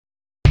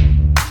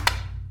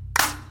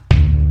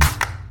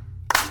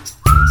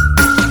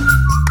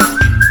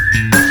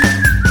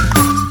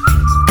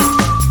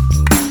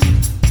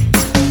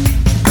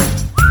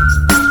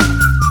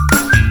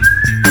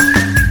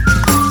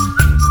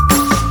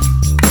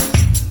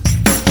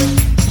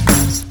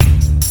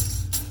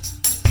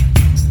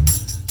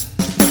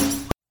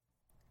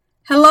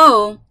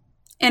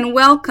and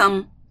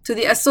welcome to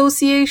the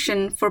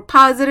Association for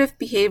Positive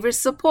Behavior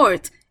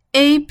Support,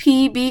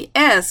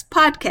 APBS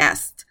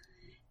podcast.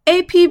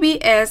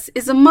 APBS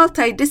is a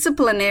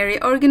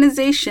multidisciplinary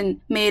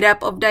organization made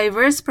up of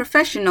diverse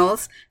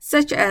professionals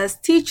such as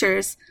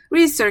teachers,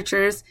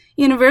 researchers,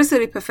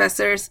 university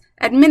professors,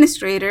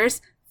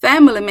 administrators,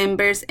 family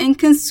members, and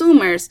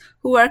consumers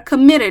who are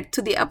committed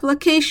to the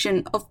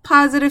application of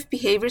positive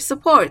behavior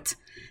support.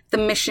 The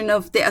mission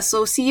of the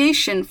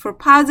Association for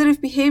Positive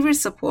Behavior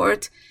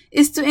Support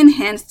is to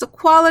enhance the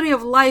quality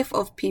of life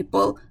of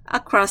people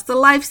across the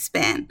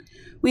lifespan.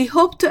 We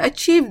hope to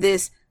achieve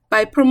this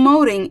by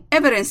promoting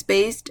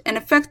evidence-based and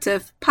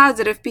effective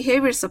positive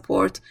behavior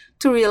support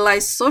to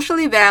realize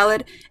socially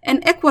valid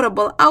and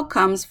equitable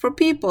outcomes for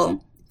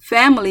people,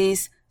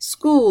 families,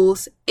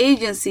 schools,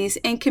 agencies,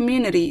 and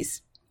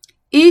communities.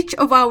 Each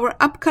of our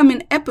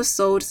upcoming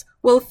episodes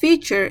will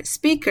feature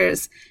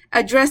speakers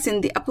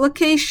addressing the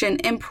application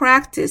and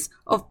practice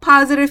of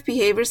positive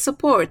behavior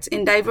support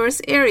in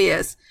diverse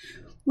areas.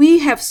 We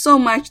have so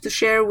much to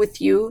share with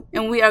you,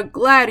 and we are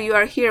glad you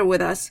are here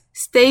with us.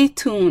 Stay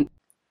tuned.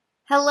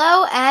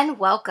 Hello and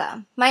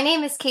welcome. My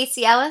name is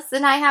Casey Ellis,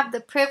 and I have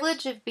the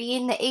privilege of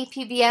being the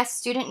APBS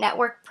Student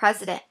Network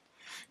President.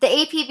 The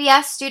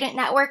APBS Student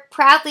Network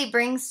proudly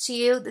brings to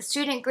you the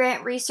Student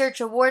Grant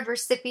Research Award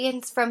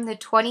recipients from the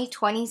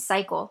 2020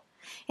 cycle.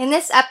 In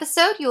this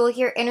episode, you will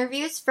hear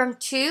interviews from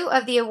 2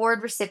 of the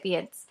award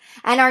recipients.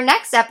 And our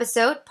next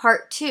episode,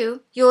 Part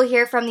 2, you will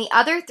hear from the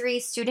other 3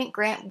 student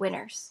grant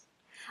winners.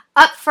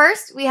 Up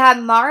first, we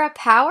have Mara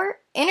Power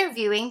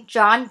interviewing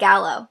John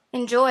Gallo.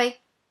 Enjoy.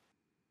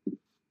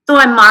 So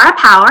I'm Mara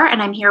Power,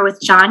 and I'm here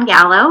with John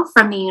Gallo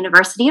from the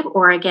University of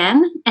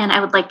Oregon, and I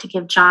would like to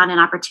give John an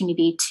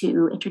opportunity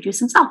to introduce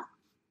himself.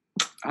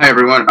 Hi,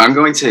 everyone. I'm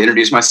going to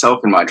introduce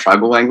myself in my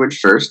tribal language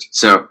first.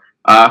 So,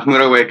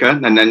 Muraweka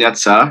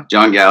Nananyatsa,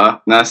 John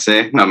Gallo,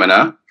 Nase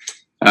Namana.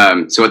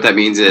 So what that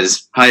means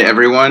is, hi,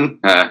 everyone.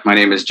 My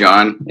name is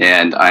John,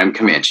 and I'm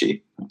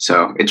Comanche.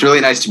 So it's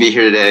really nice to be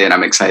here today, and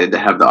I'm excited to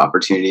have the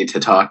opportunity to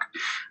talk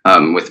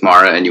with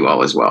Mara and you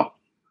all as well.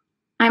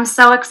 I'm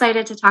so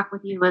excited to talk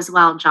with you as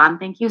well, John.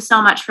 Thank you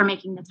so much for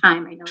making the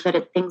time. I know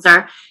that things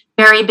are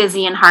very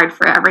busy and hard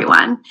for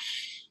everyone.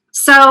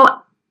 So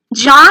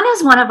John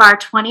is one of our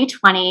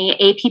 2020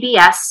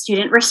 APBS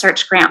Student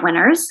Research Grant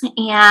winners,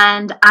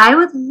 and I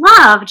would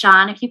love,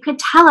 John, if you could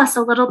tell us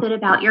a little bit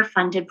about your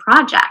funded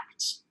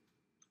project.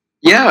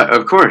 Yeah,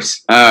 of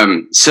course.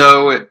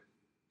 So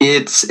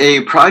it's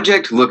a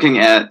project looking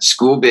at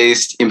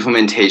school-based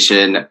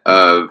implementation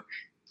of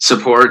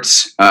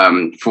supports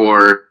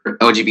for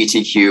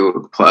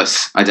LGBTQ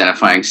plus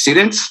identifying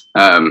students.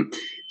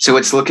 So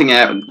it's looking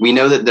at, we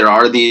know that there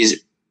are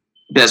these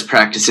best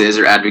practices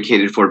or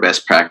advocated for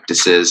best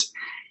practices,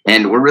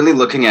 and we're really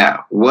looking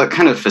at what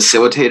kind of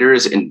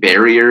facilitators and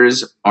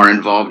barriers are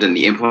involved in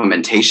the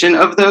implementation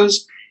of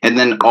those, and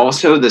then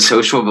also the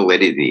social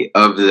validity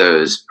of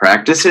those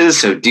practices.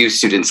 So do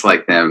students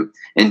like them,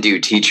 and do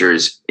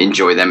teachers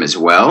enjoy them as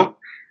well?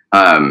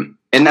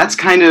 And that's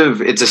kind of,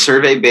 it's a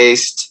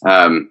survey-based,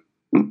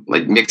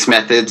 like mixed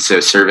method, so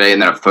survey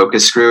and then a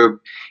focus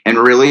group, and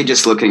really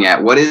just looking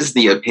at what is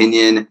the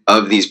opinion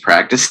of these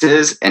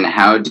practices and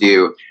how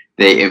do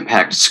they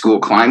impact school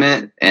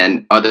climate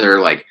and other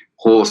like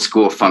whole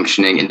school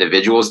functioning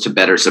individuals to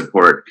better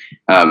support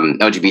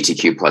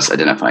LGBTQ plus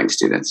identifying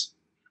students.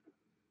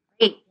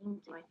 Great,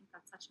 thank you. I think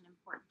that's such an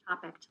important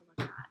topic to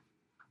look at.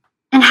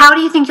 And how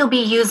do you think you'll be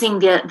using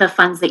the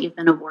funds that you've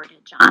been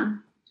awarded,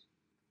 John?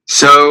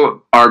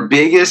 So our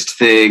biggest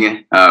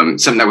thing,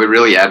 something that we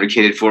really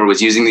advocated for,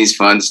 was using these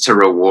funds to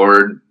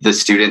reward the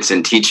students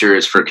and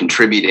teachers for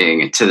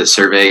contributing to the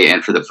survey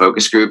and for the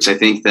focus groups. I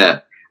think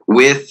that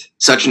with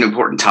such an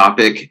important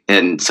topic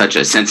and such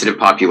a sensitive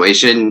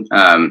population,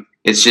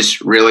 it's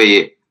just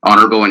really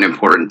honorable and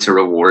important to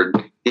reward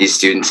these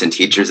students and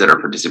teachers that are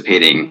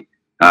participating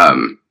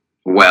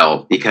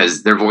well,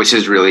 because their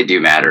voices really do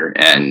matter.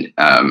 And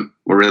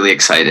we're really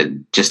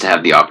excited just to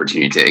have the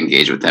opportunity to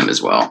engage with them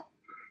as well.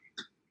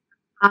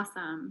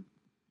 Awesome.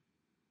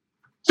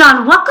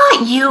 John, what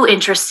got you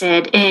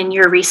interested in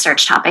your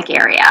research topic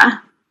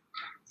area?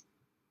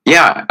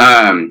 Yeah,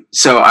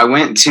 so I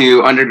went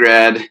to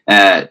undergrad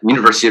at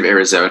University of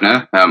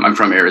Arizona. I'm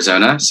from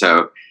Arizona,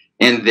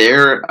 and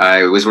there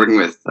I was working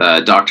with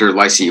Dr.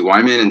 Lycee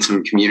Wyman and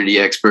some community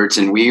experts,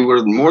 and we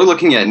were more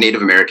looking at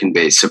Native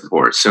American-based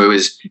support. So it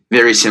was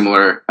very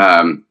similar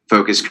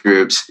focus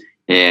groups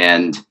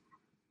and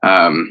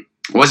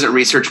wasn't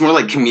research, more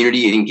like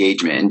community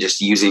engagement and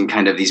just using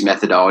kind of these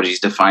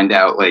methodologies to find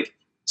out, like,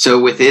 so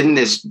within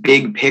this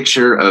big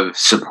picture of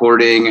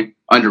supporting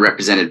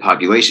underrepresented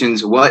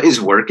populations, what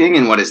is working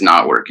and what is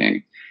not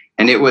working.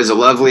 And it was a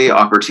lovely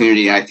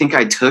opportunity. I think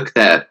I took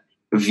that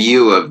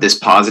view of this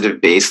positive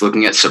base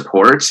looking at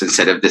supports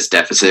instead of this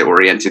deficit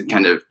oriented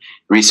kind of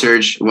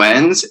research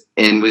lens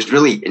and was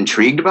really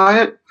intrigued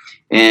by it.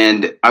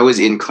 And I was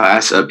in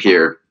class up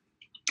here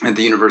at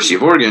the University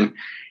of Oregon,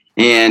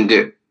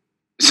 and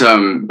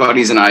some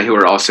buddies and I who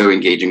are also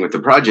engaging with the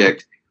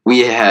project we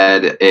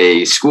had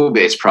a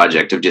school-based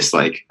project of just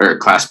like, or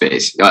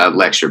class-based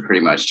lecture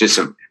pretty much, just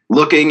of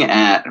looking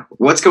at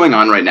what's going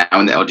on right now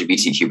in the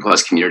LGBTQ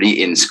plus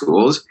community in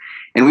schools.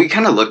 And we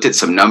kind of looked at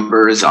some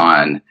numbers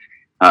on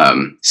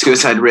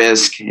suicide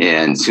risk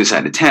and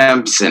suicide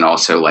attempts, and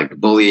also like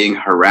bullying,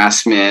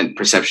 harassment,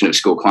 perception of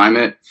school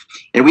climate.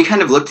 And we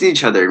kind of looked at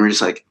each other and we're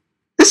just like,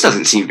 this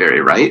doesn't seem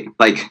very right.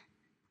 Like,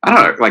 I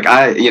don't know, like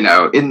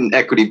in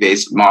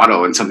equity-based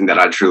model and something that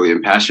I truly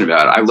am passionate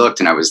about, I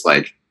looked and I was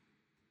like,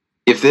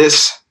 if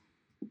this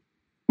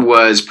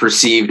was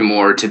perceived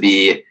more to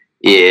be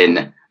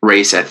in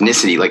race,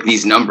 ethnicity, like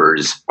these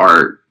numbers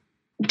are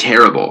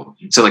terrible.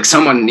 So like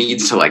someone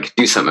needs to like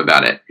do something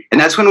about it. And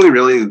that's when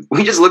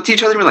we just looked at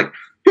each other and we're like,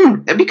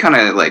 that'd be kind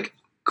of like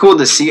cool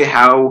to see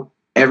how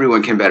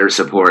everyone can better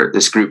support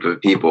this group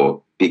of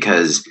people,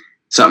 because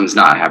something's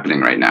not happening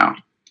right now.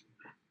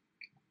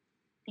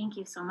 Thank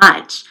you so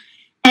much.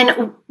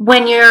 And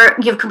when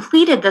you've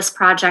completed this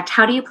project,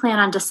 how do you plan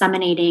on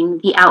disseminating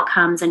the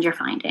outcomes and your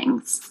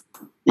findings?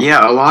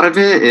 Yeah, a lot of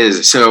it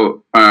is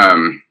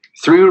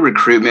through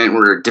recruitment,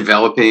 we're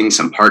developing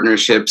some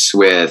partnerships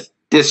with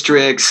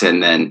districts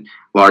and then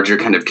larger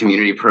kind of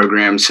community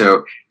programs.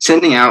 So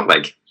sending out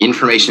like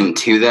information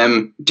to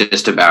them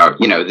just about,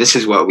 this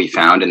is what we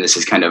found and this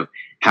is kind of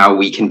how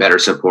we can better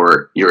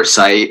support your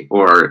site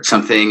or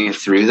something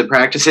through the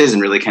practices,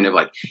 and really kind of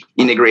like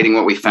integrating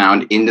what we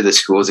found into the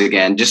schools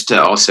again, just to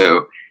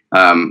also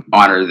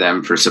honor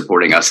them for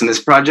supporting us in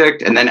this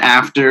project. And then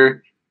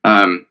after,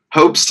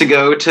 hopes to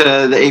go to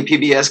the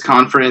APBS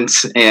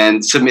conference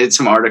and submit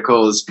some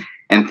articles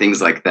and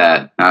things like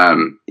that.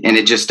 And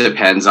it just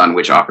depends on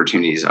which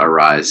opportunities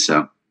arise.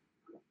 So.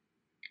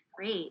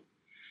 Great.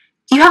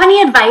 Do you have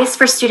any advice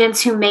for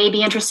students who may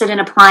be interested in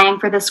applying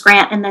for this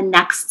grant in the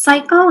next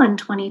cycle in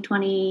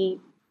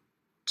 2022,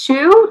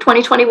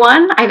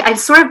 2021? I've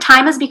sort of,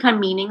 time has become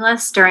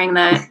meaningless during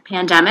the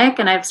pandemic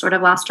and I've sort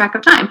of lost track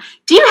of time.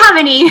 Do you have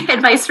any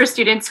advice for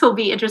students who will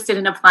be interested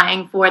in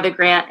applying for the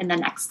grant in the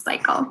next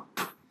cycle?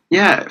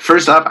 Yeah,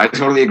 first off, I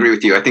totally agree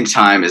with you. I think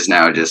time is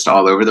now just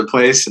all over the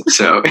place.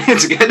 So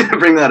it's good to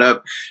bring that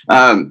up.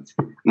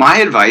 My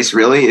advice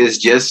really is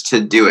just to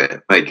do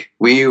it. Like,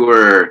 we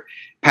were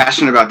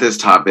passionate about this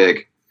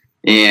topic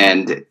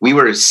and we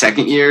were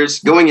second years,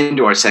 going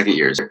into our second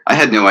years. I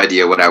had no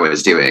idea what I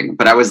was doing,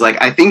 but I was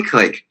like, I think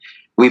like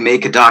we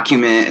make a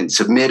document and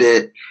submit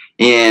it.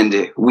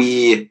 And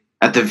we,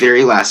 at the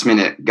very last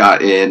minute,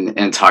 got in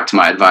and talked to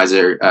my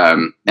advisor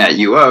at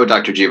UO,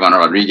 Dr. Giovanna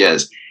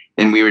Rodriguez.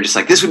 And we were just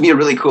like, this would be a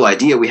really cool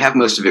idea. We have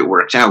most of it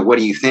worked out. What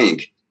do you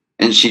think?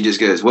 And she just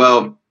goes,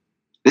 well,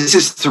 this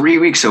is 3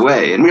 weeks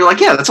away. And we were like,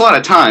 yeah, that's a lot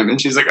of time.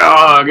 And she's like,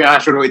 oh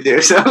gosh, what do we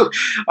do? So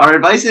our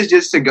advice is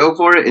just to go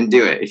for it and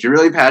do it. If you're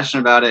really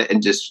passionate about it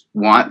and just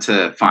want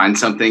to find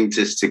something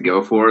just to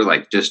go for,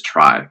 like, just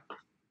try.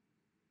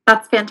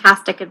 That's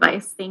fantastic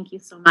advice. Thank you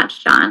so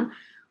much, John.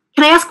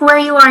 Can I ask where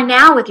you are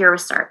now with your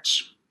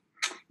research?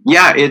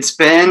 Yeah, it's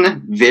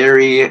been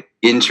very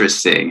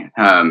interesting.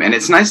 And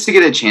it's nice to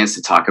get a chance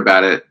to talk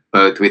about it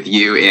both with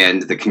you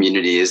and the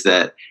community. Is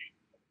that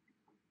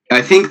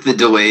I think the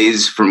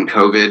delays from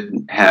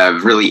COVID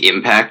have really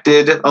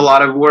impacted a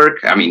lot of work.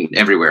 I mean,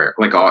 everywhere,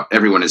 like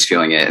everyone is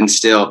feeling it. And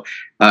still,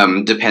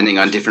 depending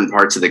on different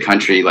parts of the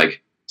country,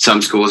 like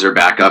some schools are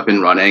back up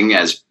and running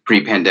as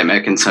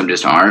pre-pandemic and some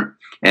just aren't.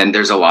 And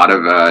there's a lot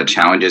of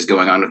challenges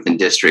going on within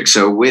districts.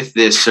 So with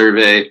this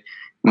survey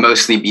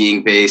mostly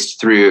being based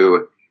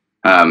through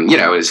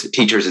as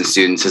teachers and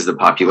students, as the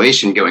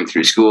population going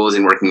through schools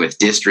and working with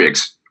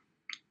districts,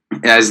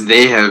 as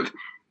they have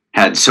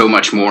had so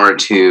much more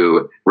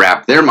to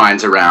wrap their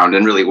minds around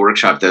and really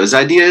workshop those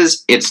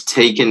ideas, it's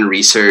taken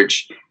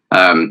research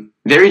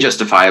very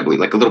justifiably,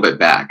 like a little bit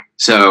back.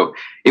 So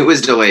it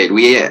was delayed.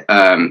 We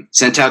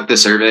sent out the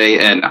survey,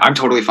 and I'm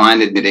totally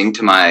fine admitting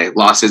to my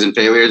losses and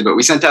failures, but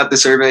we sent out the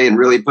survey and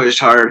really pushed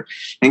hard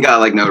and got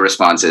like no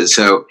responses.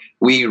 So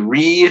we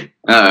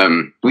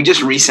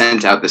just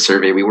resent out the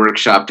survey. We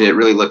workshopped it,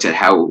 really looked at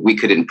how we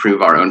could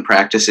improve our own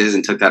practices,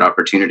 and took that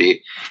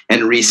opportunity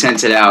and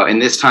resent it out.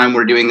 And this time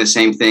we're doing the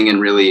same thing and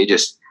really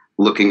just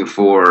looking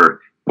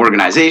for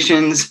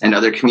organizations and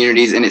other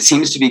communities, and it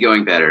seems to be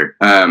going better.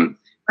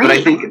 But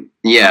I think,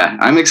 yeah,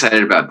 I'm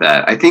excited about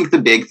that. I think the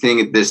big thing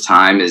at this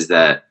time is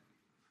that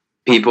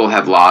people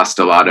have lost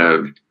a lot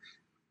of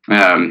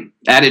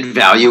added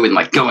value in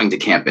like going to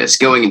campus,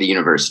 going into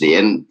university,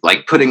 and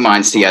like putting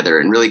minds together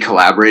and really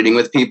collaborating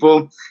with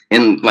people.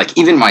 And like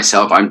even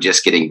myself, I'm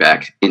just getting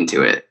back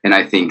into it. And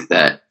I think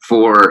that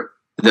for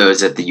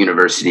those at the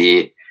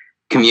university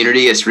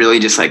community, it's really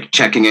just like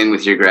checking in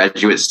with your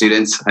graduate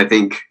students. I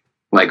think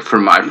like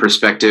from my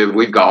perspective,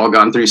 we've all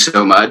gone through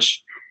so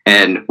much.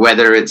 And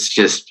whether it's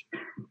just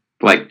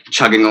like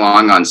chugging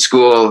along on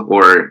school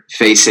or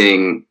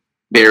facing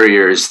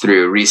barriers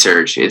through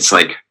research, it's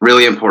like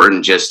really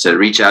important just to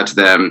reach out to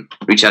them,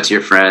 reach out to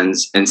your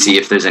friends, and see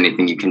if there's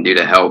anything you can do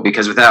to help.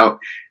 Because without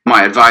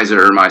my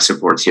advisor or my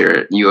supports here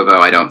at U of O,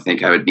 I don't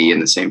think I would be in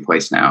the same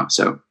place now.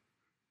 So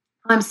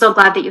I'm so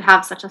glad that you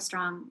have such a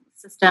strong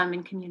system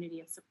and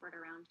community of support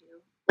around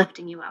you.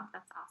 lifting you up.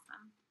 That's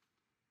awesome.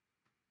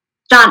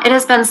 John, it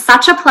has been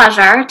such a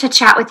pleasure to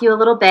chat with you a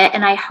little bit,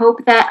 and I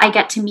hope that I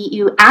get to meet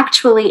you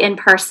actually in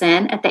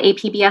person at the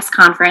APBS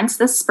conference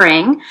this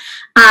spring.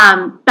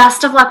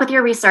 Best of luck with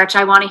your research.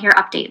 I want to hear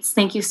updates.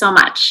 Thank you so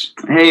much.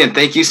 Hey, and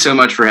thank you so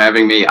much for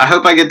having me. I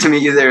hope I get to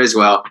meet you there as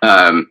well.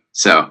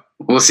 So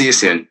we'll see you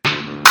soon.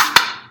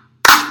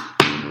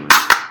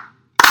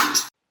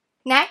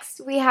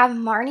 Next, we have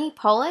Marnie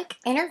Pollock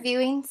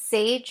interviewing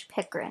Sage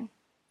Pickren.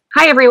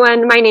 Hi,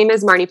 everyone. My name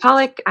is Marnie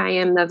Pollock. I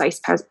am the Vice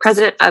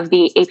President of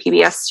the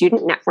APBS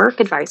Student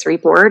Network Advisory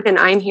Board, and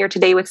I'm here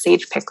today with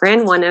Sage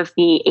Pickren, one of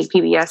the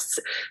APBS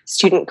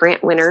student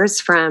grant winners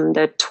from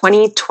the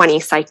 2020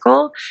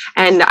 cycle,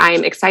 and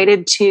I'm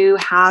excited to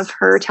have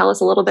her tell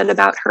us a little bit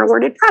about her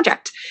awarded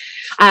project.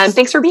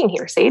 Thanks for being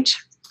here, Sage.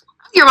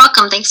 You're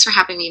welcome. Thanks for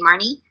having me,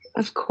 Marnie.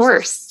 Of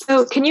course.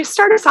 So can you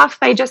start us off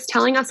by just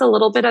telling us a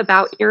little bit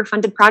about your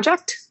funded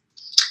project?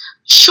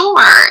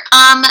 Sure.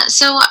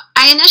 So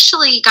I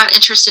initially got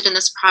interested in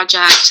this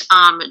project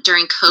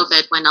during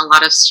COVID when a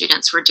lot of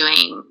students were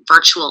doing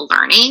virtual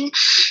learning.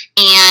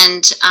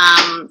 And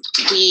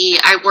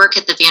I work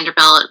at the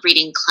Vanderbilt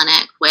Reading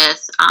Clinic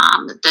with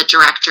the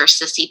director,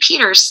 Sissy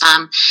Peters,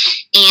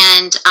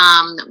 and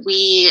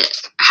we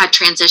had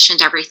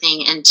transitioned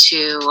everything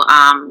into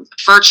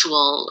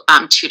virtual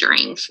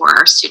tutoring for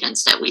our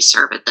students that we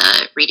serve at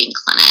the Reading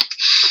Clinic.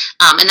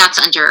 And that's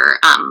under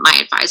my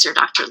advisor,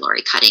 Dr.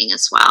 Lori Cutting,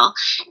 as well.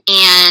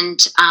 And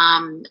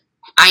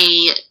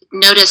I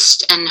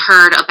noticed and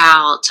heard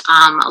about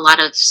a lot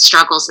of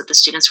struggles that the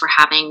students were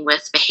having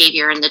with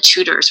behavior, and the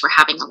tutors were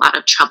having a lot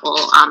of trouble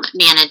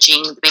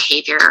managing the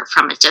behavior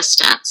from a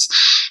distance.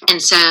 And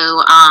so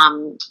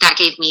that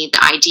gave me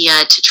the idea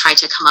to try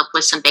to come up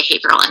with some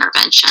behavioral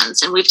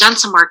interventions. And we've done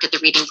some work at the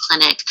Reading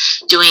Clinic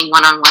doing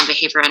one-on-one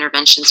behavior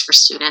interventions for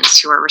students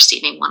who are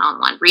receiving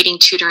one-on-one reading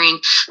tutoring,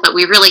 but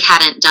we really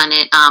hadn't done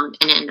it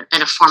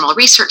in a formal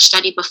research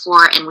study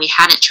before, and we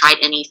hadn't tried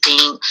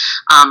anything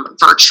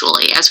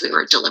virtually as we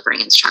were delivering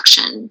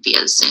instruction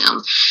via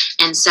Zoom.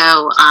 And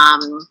so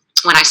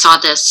when I saw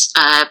this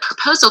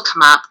proposal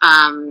come up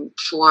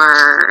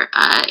for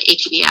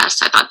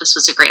APBS, I thought this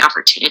was a great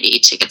opportunity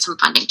to get some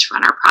funding to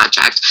run our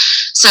project.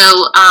 So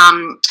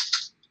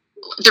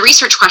the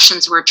research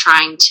questions we're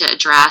trying to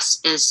address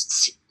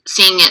is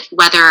seeing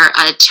whether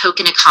a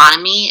token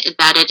economy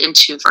embedded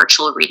into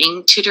virtual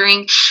reading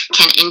tutoring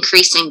can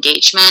increase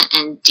engagement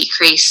and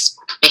decrease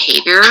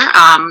behavior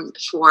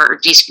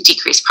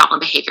decrease problem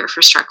behavior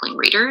for struggling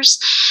readers.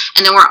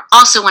 And then we're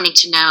also wanting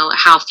to know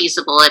how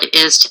feasible it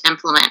is to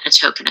implement a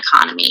token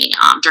economy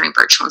during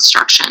virtual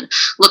instruction,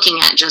 looking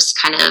at just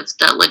kind of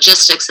the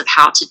logistics of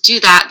how to do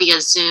that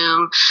via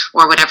Zoom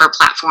or whatever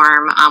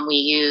platform we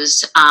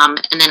use,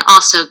 and then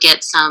also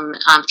get some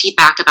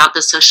feedback about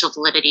the social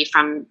validity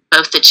from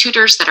both the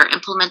tutors that are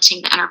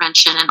implementing the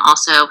intervention and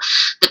also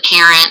the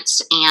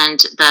parents and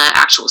the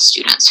actual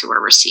students who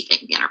are receiving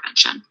the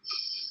intervention.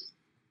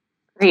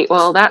 Great.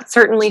 Well, that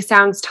certainly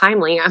sounds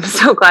timely. I'm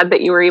so glad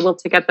that you were able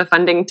to get the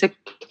funding to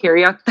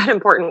carry out that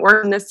important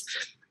work in this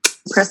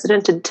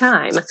unprecedented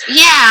time.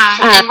 Yeah,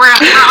 and we're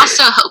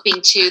also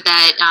hoping too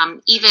that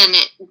even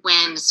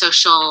when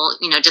social,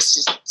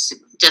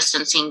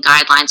 distancing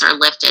guidelines are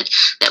lifted,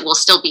 that we'll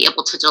still be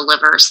able to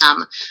deliver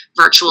some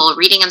virtual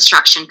reading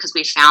instruction, because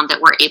we found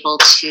that we're able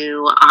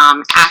to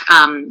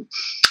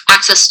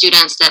access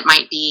students that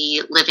might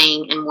be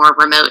living in more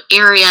remote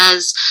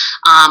areas,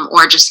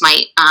 or just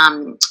might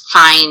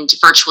find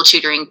virtual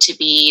tutoring to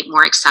be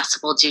more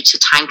accessible due to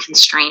time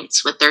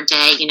constraints with their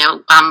day.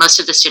 Most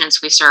of the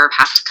students we serve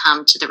have to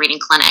come to the Reading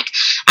Clinic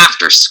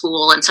after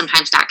school, and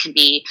sometimes that can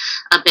be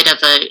a bit of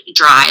a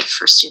drive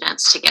for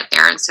students to get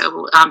there. And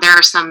so there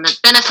are some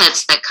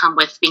benefits that come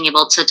with being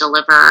able to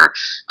deliver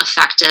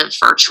effective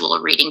virtual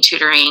reading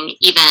tutoring,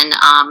 even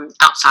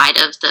outside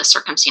of the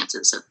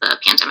circumstances of the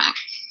pandemic.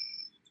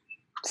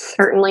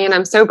 Certainly, and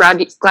I'm so glad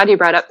you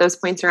brought up those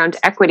points around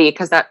equity,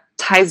 because that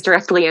ties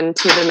directly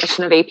into the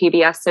mission of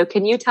APBS. So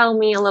can you tell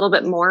me a little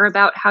bit more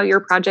about how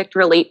your project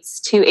relates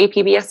to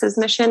APBS's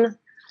mission?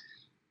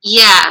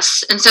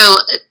 Yes, and so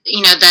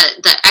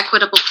the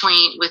equitable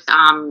point with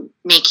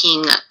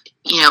making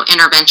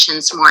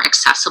interventions more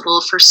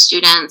accessible for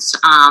students,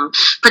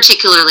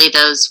 particularly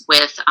those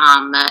with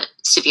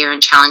severe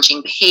and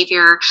challenging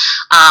behavior.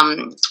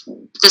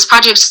 This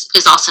project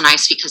is also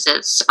nice because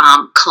it's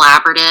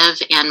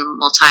collaborative and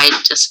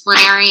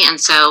multidisciplinary, and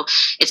so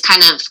it's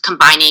kind of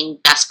combining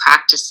best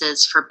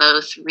practices for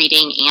both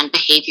reading and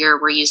behavior.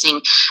 We're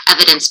using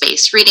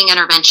evidence-based reading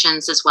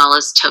interventions as well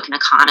as token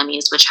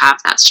economies, which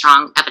have that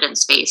strong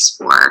evidence base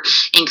for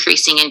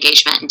increasing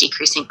engagement and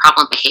decreasing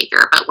problem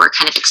behavior, but we're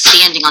kind of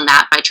expanding on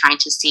that by trying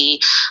to see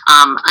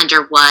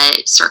under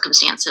what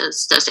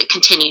circumstances does it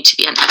continue to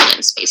be an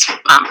evidence-based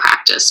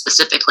practice,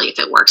 specifically if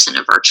it works in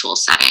a virtual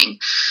setting.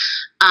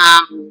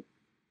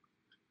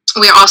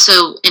 We're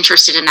also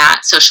interested in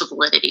that social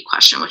validity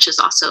question, which is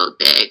also a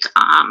big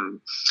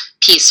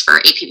piece for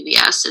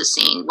APBS, is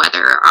seeing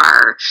whether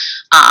our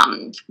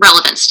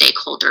relevant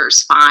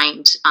stakeholders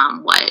find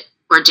what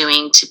we're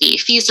doing to be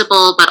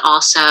feasible, but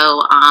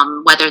also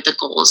whether the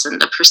goals and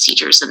the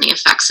procedures and the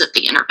effects of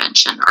the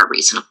intervention are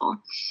reasonable.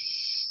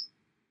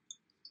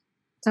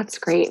 That's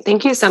great.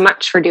 Thank you so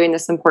much for doing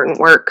this important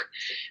work.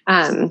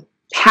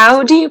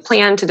 How do you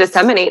plan to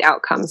disseminate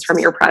outcomes from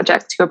your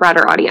project to a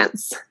broader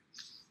audience?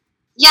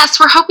 Yes,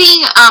 we're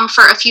hoping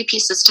for a few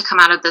pieces to come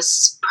out of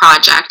this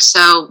project.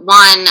 So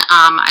one,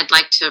 I'd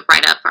like to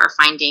write up our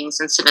findings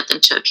and submit them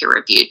to a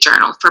peer-reviewed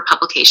journal for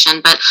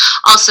publication. But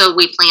also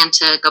we plan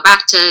to go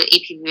back to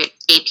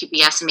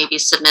APBS and maybe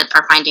submit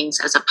our findings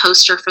as a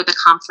poster for the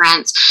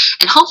conference,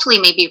 and hopefully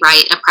maybe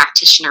write a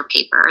practitioner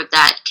paper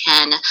that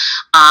can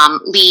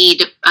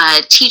lead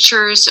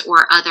teachers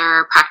or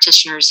other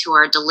practitioners who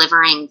are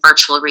delivering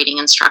virtual reading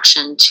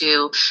instruction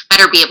to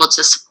better be able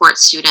to support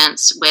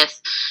students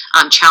with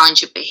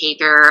challenge of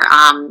behavior.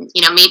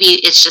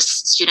 Maybe it's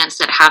just students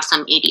that have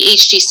some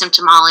ADHD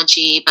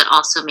symptomology, but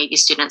also maybe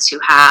students who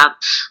have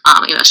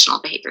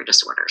emotional behavior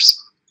disorders.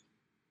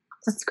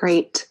 That's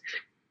great.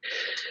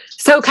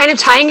 So kind of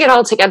tying it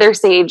all together,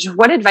 Sage,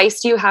 what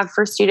advice do you have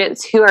for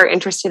students who are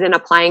interested in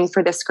applying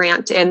for this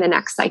grant in the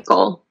next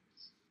cycle?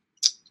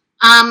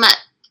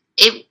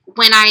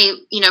 When I,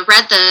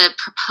 read the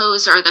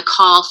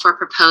call for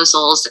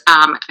proposals,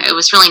 it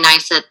was really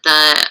nice that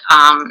the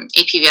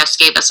APBS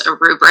gave us a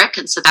rubric,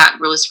 and so that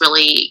was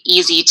really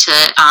easy to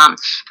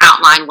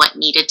outline what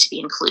needed to be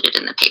included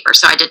in the paper.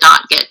 So I did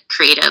not get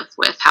creative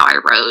with how I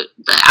wrote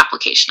the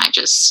application. I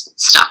just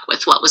stuck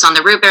with what was on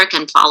the rubric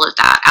and followed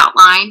that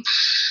outline.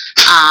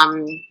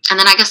 And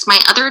then I guess my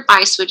other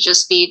advice would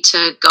just be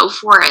to go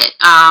for it.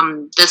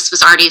 This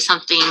was already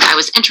something I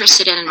was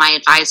interested in, and my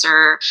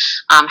advisor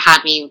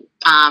had me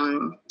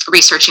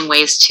researching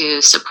ways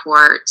to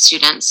support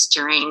students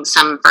during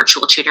some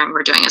virtual tutoring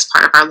we're doing as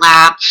part of our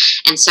lab.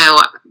 And so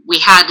we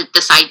had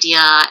this idea,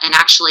 and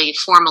actually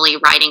formally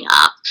writing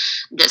up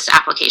this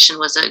application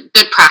was a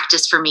good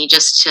practice for me,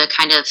 just to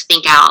kind of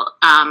think out,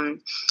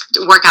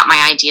 work out my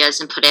ideas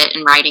and put it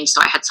in writing,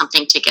 so I had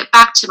something to get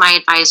back to my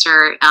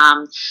advisor.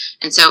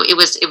 And so it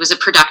was a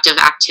productive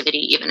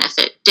activity, even if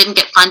it didn't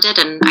get funded,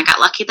 and I got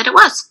lucky that it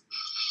was.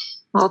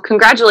 Well,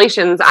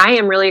 congratulations. I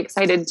am really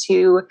excited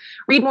to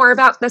read more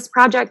about this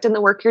project and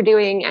the work you're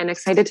doing, and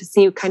excited to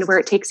see kind of where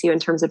it takes you in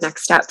terms of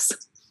next steps.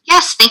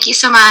 Yes, thank you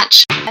so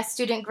much. A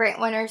student grant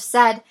winner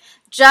said,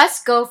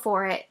 just go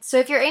for it. So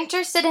if you're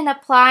interested in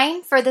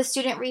applying for the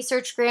Student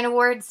Research Grant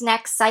Awards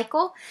next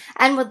cycle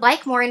and would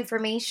like more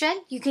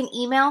information, you can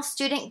email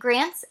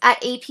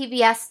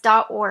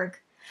studentgrants@apbs.org.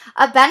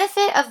 A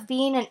benefit of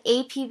being an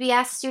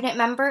APBS student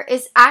member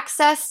is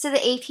access to the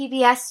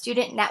APBS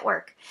Student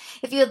Network.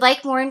 If you would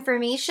like more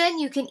information,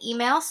 you can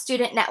email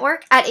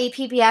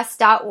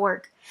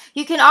studentnetwork@apbs.org.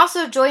 You can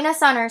also join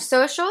us on our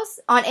socials.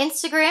 On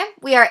Instagram,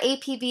 we are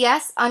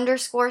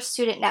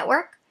APBS_Student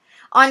Network.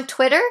 On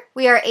Twitter,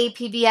 we are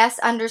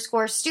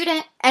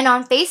APBS_student. And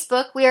on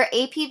Facebook, we are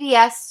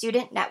APBS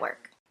Student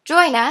Network.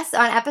 Join us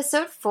on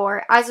episode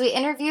 4 as we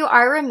interview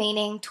our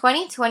remaining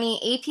 2020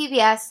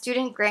 APBS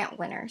student grant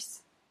winners.